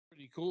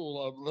Pretty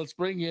cool. Let's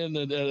bring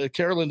in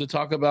Carolyn to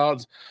talk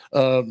about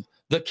the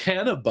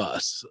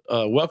Canna-Bus.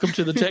 Welcome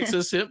to the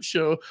Texas Hemp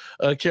Show.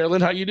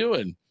 Carolyn, how you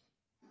doing?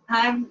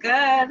 I'm good.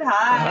 Hi.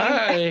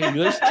 Hi.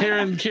 There's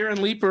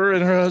Karen Leeper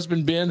and her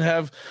husband Ben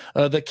have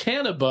the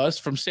Canna-Bus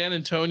from San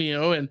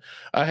Antonio, and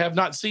I have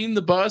not seen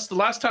the bus. The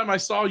last time I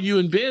saw you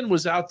and Ben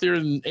was out there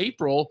in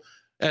April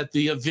at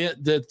the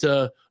event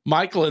that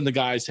Michael and the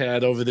guys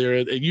had over there.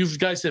 You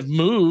guys have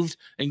moved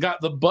and got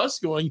the bus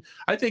going.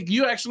 I think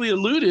you actually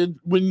alluded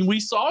when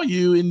we saw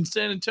you in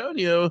San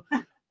Antonio.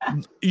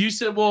 You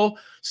said, well,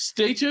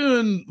 stay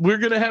tuned. We're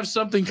going to have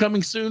something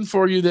coming soon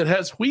for you that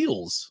has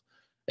wheels.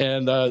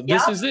 And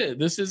this is it.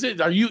 This is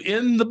it. Are you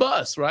in the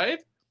bus, right?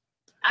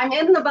 I'm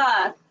in the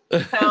bus.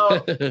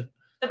 So the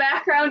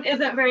background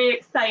isn't very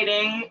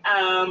exciting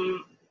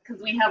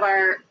because we have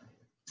our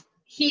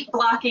heat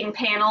blocking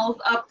panels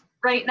up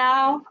right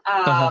now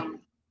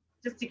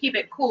just to keep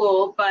it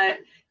cool. But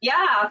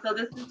yeah, so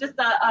this is just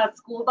a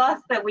school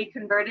bus that we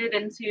converted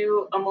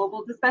into a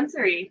mobile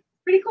dispensary.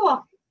 Pretty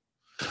cool.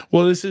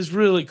 Well, this is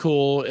really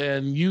cool.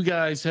 And you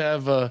guys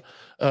have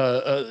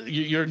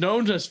you're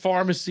known as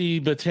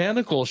Pharmacy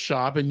Botanicals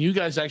shop, and you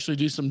guys actually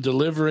do some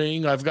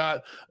delivering. I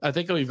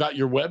think we've got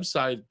your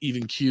website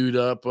even queued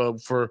up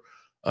for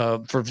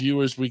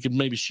viewers. We could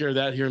maybe share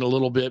that here in a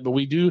little bit, but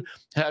we do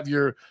have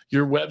your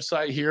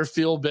website here,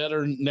 Feel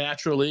Better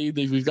Naturally.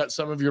 We've got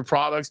some of your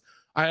products.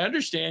 I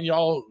understand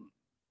y'all.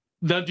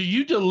 Now, do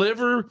you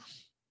deliver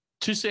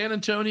to San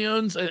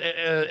Antonians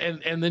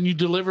and then you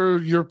deliver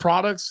your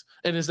products?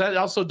 And is that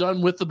also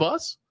done with the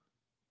bus?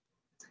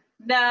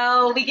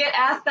 No, we get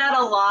asked that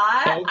a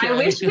lot. Okay. I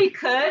wish we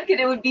could,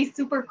 because it would be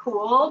super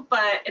cool,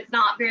 but it's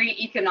not very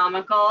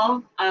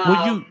economical.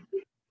 Well,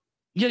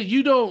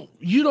 you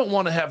don't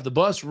want to have the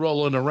bus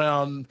rolling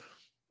around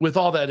with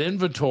all that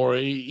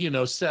inventory,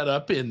 set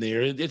up in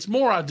there. It's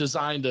more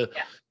designed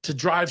to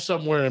drive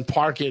somewhere and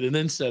park it and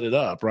then set it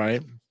up,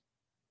 right?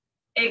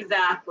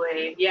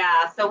 Exactly.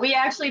 Yeah. So we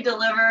actually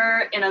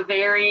deliver in a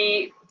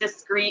very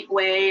discreet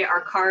way.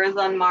 Our car is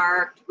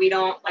unmarked. We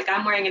don't,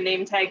 I'm wearing a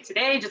name tag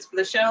today just for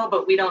the show,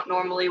 but we don't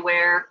normally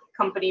wear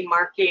company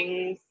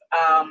markings.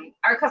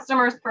 Our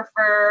customers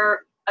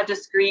prefer a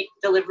discreet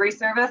delivery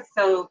service,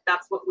 so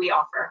that's what we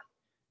offer.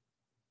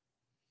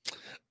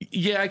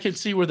 Yeah, I can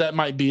see where that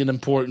might be an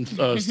important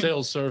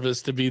sales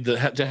service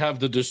to have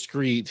the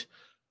discreet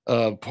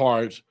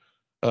part.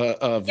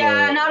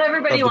 Not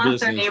everybody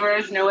wants their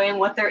neighbors knowing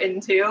what they're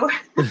into.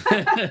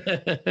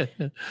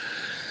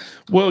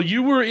 Well,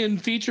 you were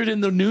featured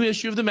in the new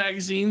issue of the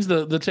magazines.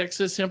 The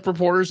Texas Hemp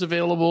Reporters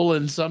available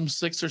in some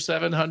 600 or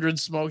 700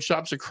 smoke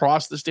shops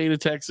across the state of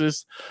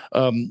Texas.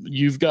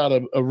 You've got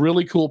a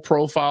really cool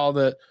profile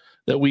that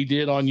we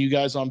did on you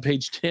guys on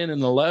page 10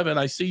 and 11.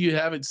 I see you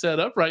have it set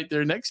up right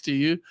there next to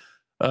you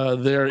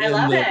there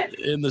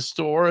in the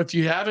store. If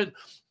you haven't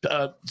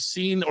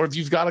seen, or if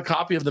you've got a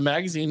copy of the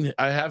magazine,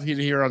 I have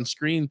here on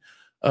screen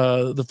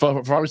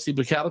the Pharmacy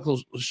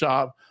Botanicals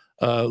shop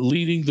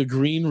leading the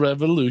green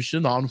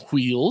revolution on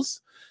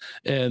wheels.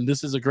 And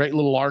this is a great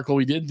little article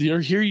we did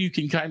here. You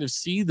can kind of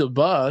see the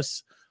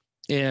bus,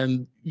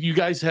 and you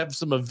guys have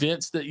some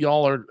events that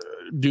y'all are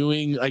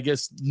doing, I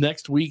guess,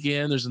 next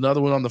weekend. There's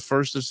another one on the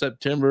 1st of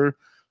September.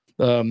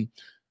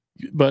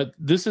 But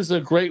this is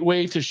a great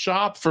way to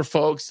shop for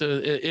folks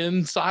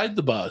inside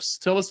the bus.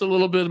 Tell us a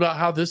little bit about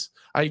how this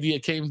idea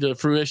came to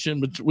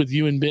fruition with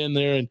you and Ben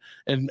there,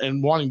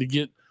 and wanting to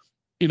get,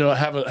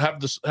 have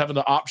an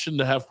option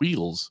to have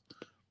wheels.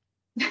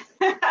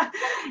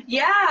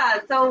 Yeah.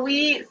 So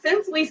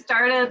since we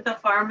started the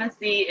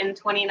pharmacy in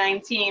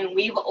 2019,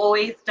 we've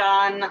always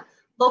done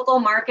local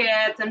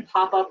markets and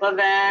pop-up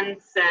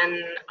events,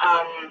 and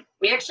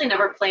we actually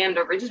never planned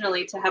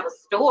originally to have a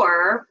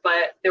store,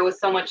 but there was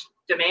so much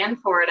demand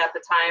for it at the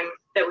time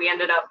that we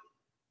ended up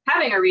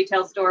having a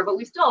retail store. But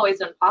we've still always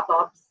done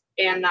pop-ups,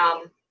 and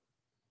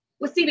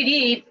with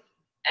CBD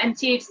and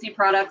THC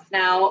products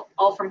now,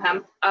 all from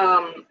hemp,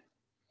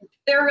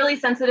 they're really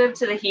sensitive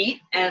to the heat,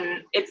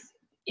 and it's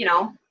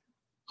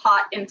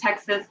hot in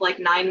Texas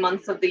 9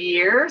 months of the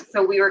year.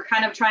 So we were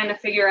kind of trying to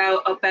figure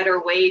out a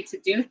better way to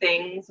do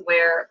things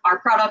where our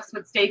products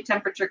would stay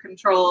temperature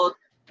controlled,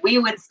 we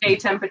would stay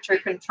temperature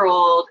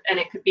controlled, and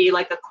it could be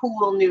a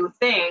cool new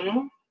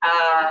thing.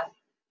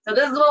 So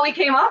this is what we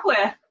came up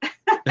with.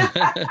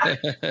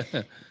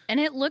 And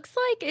it looks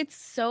like it's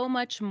so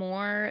much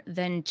more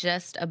than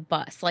just a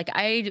bus.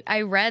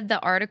 I read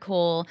the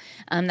article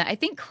that I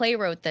think Clay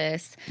wrote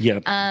this.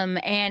 Yep.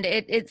 And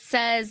it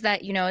says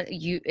that,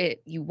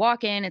 you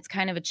walk in, it's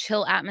kind of a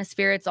chill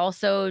atmosphere. It's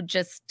also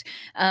just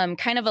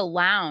kind of a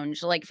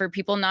lounge, for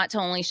people not to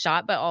only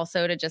shop, but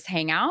also to just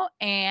hang out,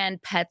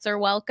 and pets are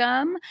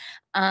welcome.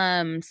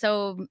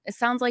 So it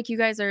sounds like you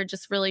guys are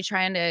just really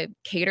trying to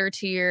cater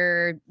to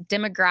your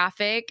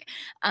demographic.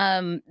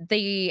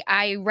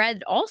 I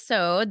read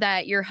also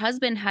that your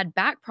husband had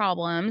back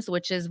problems,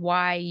 which is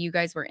why you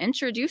guys were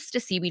introduced to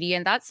CBD.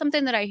 And that's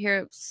something that I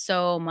hear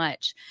so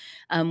much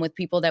with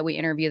people that we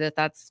interview,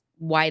 that's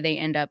why they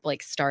end up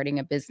like starting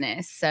a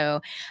business.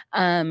 So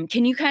can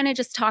you kind of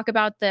just talk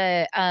about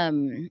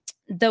the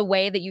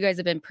way that you guys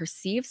have been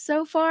perceived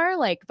so far,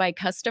 like by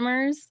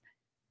customers?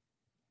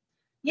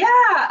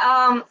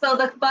 Yeah, so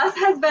the bus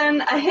has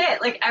been a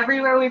hit, like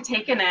everywhere we've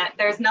taken it.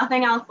 There's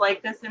nothing else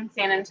like this in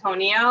San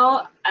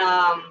Antonio.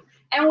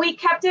 And we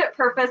kept it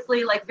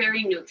purposely like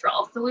very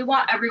neutral. So we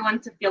want everyone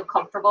to feel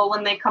comfortable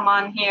when they come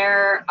on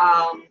here.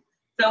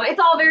 So it's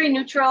all very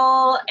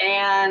neutral,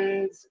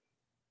 and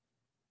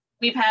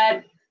we've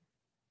had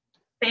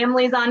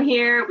families on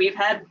here. We've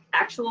had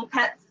actual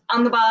pets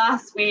on the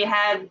bus. We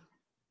had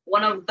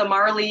one of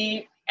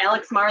the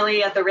Alex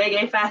Marley at the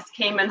Reggae Fest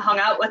came and hung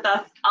out with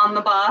us on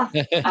the bus.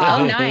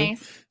 Oh,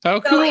 nice. How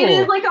cool. So it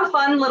is like a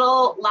fun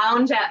little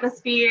lounge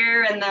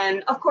atmosphere. And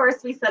then, of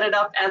course, we set it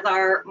up as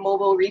our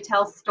mobile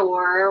retail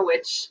store,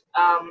 which,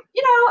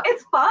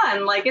 it's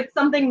fun. Like, it's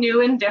something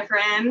new and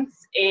different.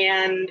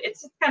 And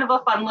it's just kind of a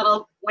fun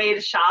little way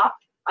to shop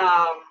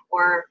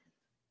or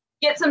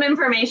get some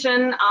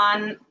information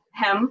on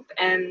hemp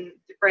and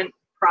different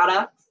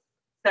products.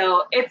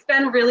 So it's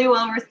been really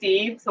well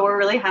received. So we're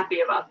really happy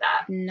about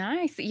that.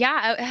 Nice.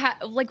 Yeah.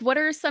 Like, what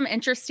are some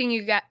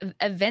interesting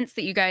events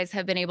that you guys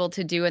have been able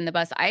to do in the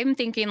bus? I'm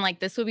thinking like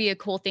this would be a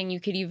cool thing. You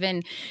could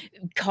even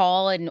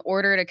call and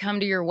order to come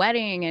to your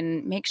wedding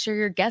and make sure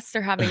your guests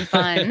are having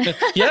fun.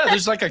 Yeah,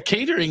 there's like a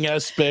catering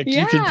aspect.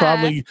 Yeah. You could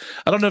probably,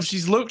 I don't know if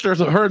she's looked or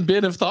her and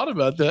Ben have thought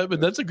about that, but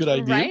that's a good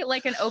idea. Right?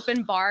 Like an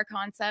open bar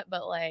concept,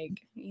 but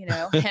like,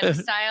 hemp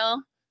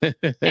style.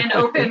 And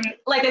open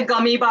like a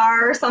gummy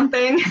bar or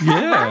something.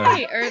 Yeah.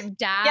 Right. Or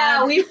dad.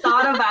 Yeah, we've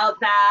thought about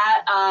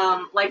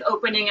that. Like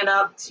opening it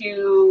up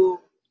to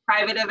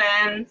private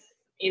events,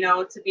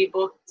 to be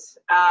booked.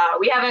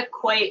 We haven't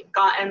quite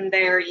gotten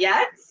there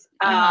yet.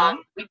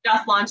 We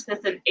just launched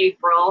this in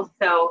April,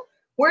 so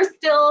we're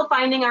still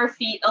finding our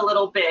feet a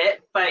little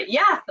bit. But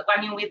yes,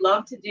 I mean, we'd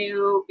love to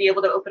be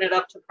able to open it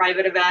up to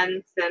private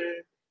events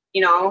and,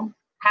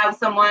 have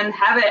someone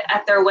have it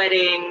at their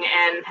wedding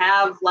and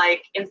have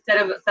like, instead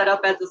of it set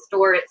up as a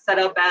store, it's set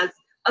up as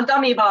a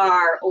gummy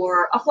bar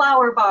or a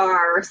flower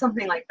bar or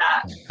something like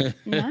that.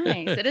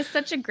 Nice. It is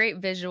such a great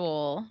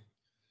visual.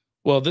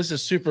 Well, this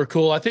is super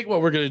cool. I think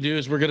what we're going to do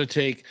is we're going to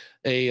take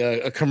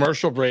a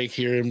commercial break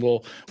here, and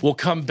we'll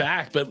come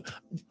back. But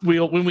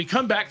when we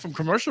come back from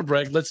commercial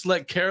break, let's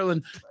let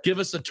Carolyn give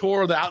us a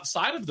tour of the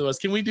outside of the bus.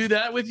 Can we do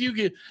that with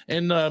you?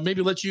 And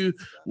maybe let you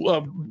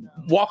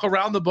walk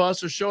around the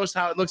bus or show us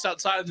how it looks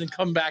outside, and then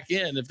come back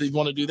in if they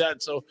want to do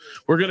that. So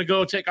we're going to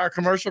go take our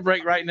commercial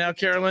break right now,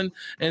 Carolyn,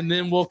 and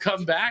then we'll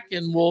come back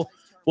and we'll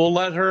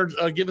let her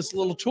give us a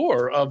little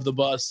tour of the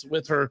bus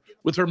with her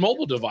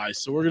mobile device.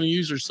 So we're going to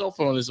use her cell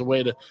phone as a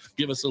way to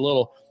give us a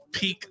little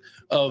peek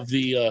of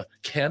the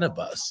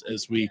Canna-Bus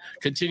as we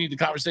continue the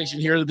conversation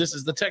here. This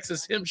is the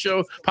Texas Hemp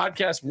Show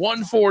Podcast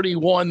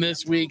 141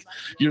 this week.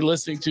 You're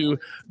listening to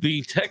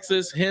the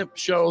Texas Hemp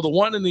Show, the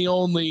one and the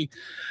only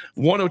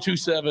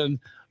 102.7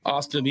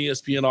 Austin,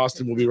 ESPN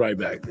Austin. We'll be right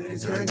back.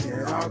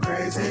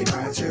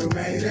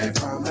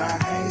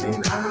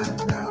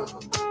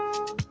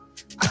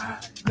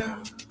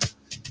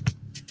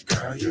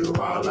 Girl, you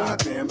all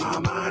up in my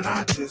mind.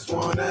 I just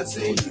wanna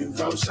see you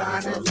go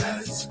shining.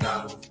 Let's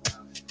go.